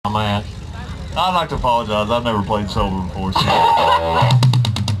Man, I'd like to apologize. I've never played sober before. So.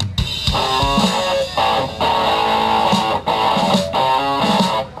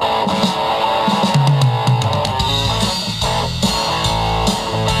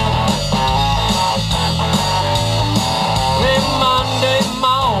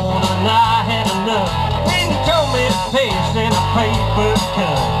 And a paper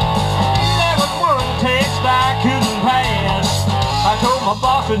cut. There was one text I couldn't pass. I told my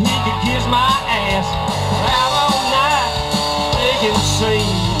boss that he could kiss my ass. Out all night, making a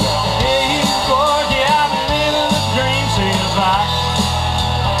scene. Hey, boy, yeah, I've been living the dream since I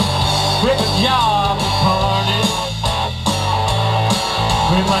quit my job and party.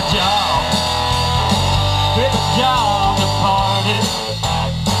 Quit my job. Quit my job and party.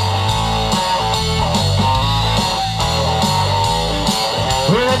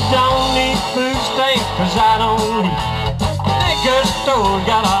 Well, I don't need food stamps, cause I don't eat. Liquor store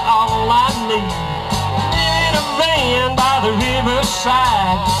got all I need. In a van by the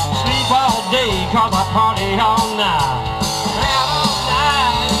riverside. Sleep all day, cause I party all night. Out all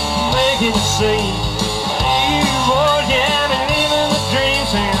night, making a scene. You boys, yeah, I've been living the dream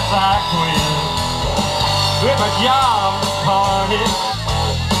since I quit. Quit my job to party.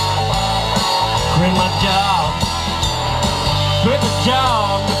 Quit my job. Quit the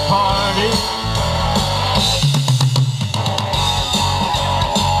job to party.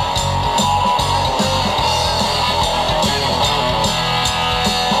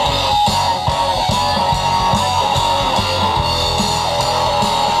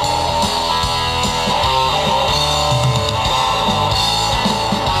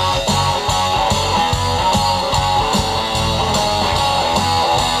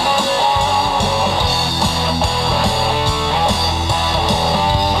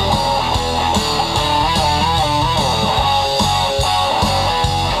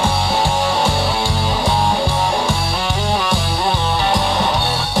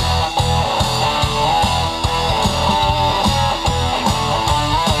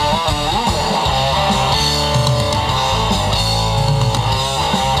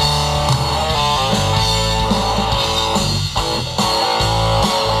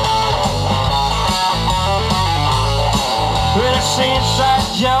 Since I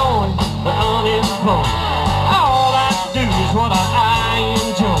joined the unemployed, all I do is what I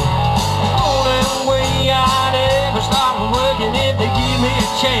enjoy. Only way I'd ever stop working if they give me a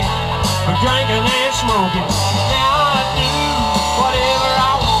chance for drinking and smoking. Now I do whatever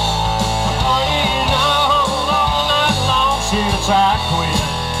I want. Partying all night long since I quit.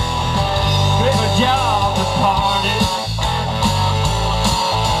 Quit my job to party.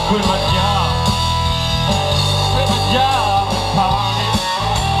 Quit my job. Quit my job. Party.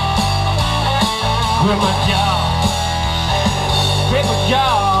 Quit my job. Quit my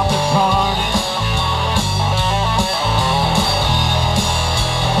job to party.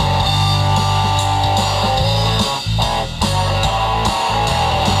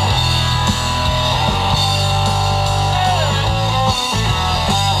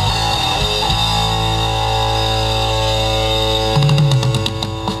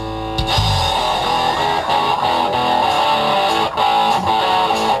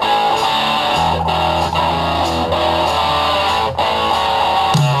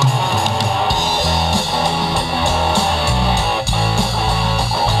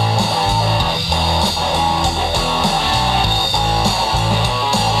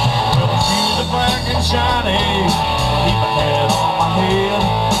 Shiny, keep my hat on my head.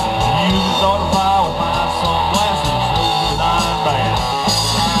 Use the sort of fly with my sunglasses, those iron bad.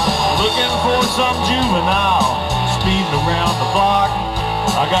 Looking for some juvenile, speeding around the block.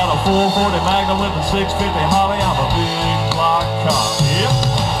 I got a 440 Magnum with a 650 Holly. I'm a big block cop. Yep.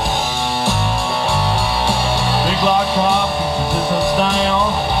 Big block cop, keeps the distance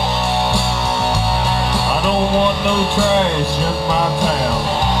down. I don't want no trash in my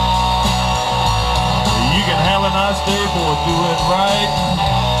town. You can have a nice day, boy, do it right.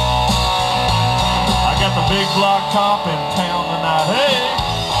 I got the big block cop in town tonight. Hey!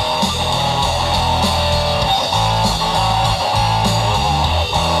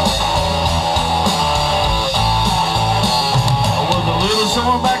 I was a little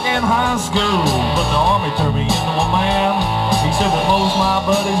sore back in high school, but the Army turned me into a man. He said, well, most of my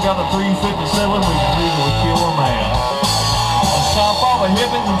buddies got a 357, we can legally kill a man. Stop all the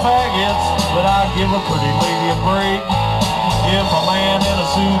hippies and faggots, but I give a pretty lady a break. If a man in a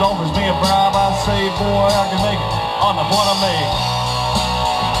suit offers me a bribe, I say, boy, I can make it on the what I make.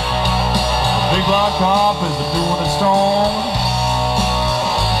 Big block cop is doing it strong.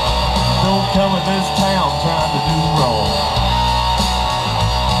 Don't come in this town trying to do wrong.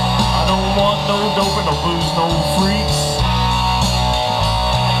 don't want no dope and no booze, no freaks.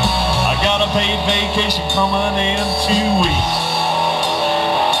 I got a paid vacation coming in 2 weeks.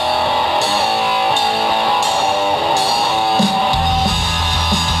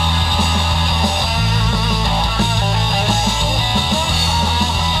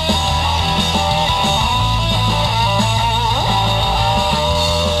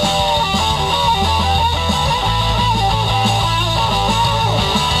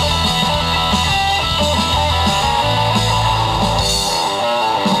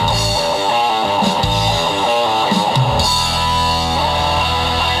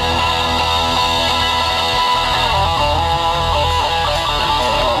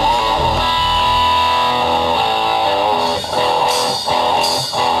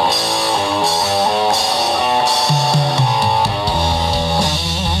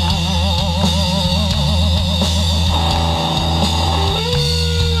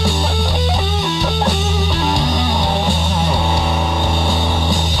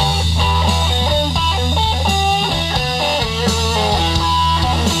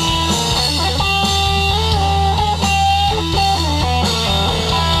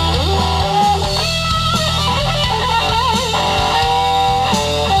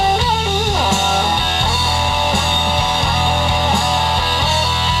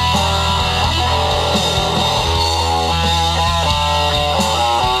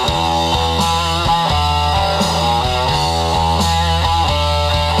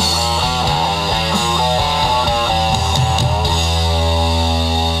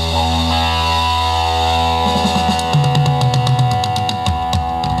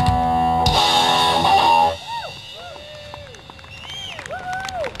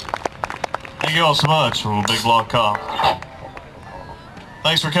 Thank you all so much for a big block cop.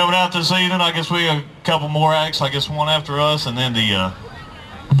 Thanks for coming out this evening. I guess we have a couple more acts. I guess one after us and then the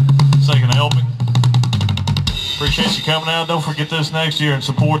second helping. Appreciate you coming out. Don't forget this next year and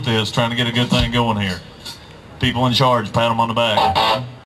support this. Trying to get a good thing going here. People in charge, pat them on the back.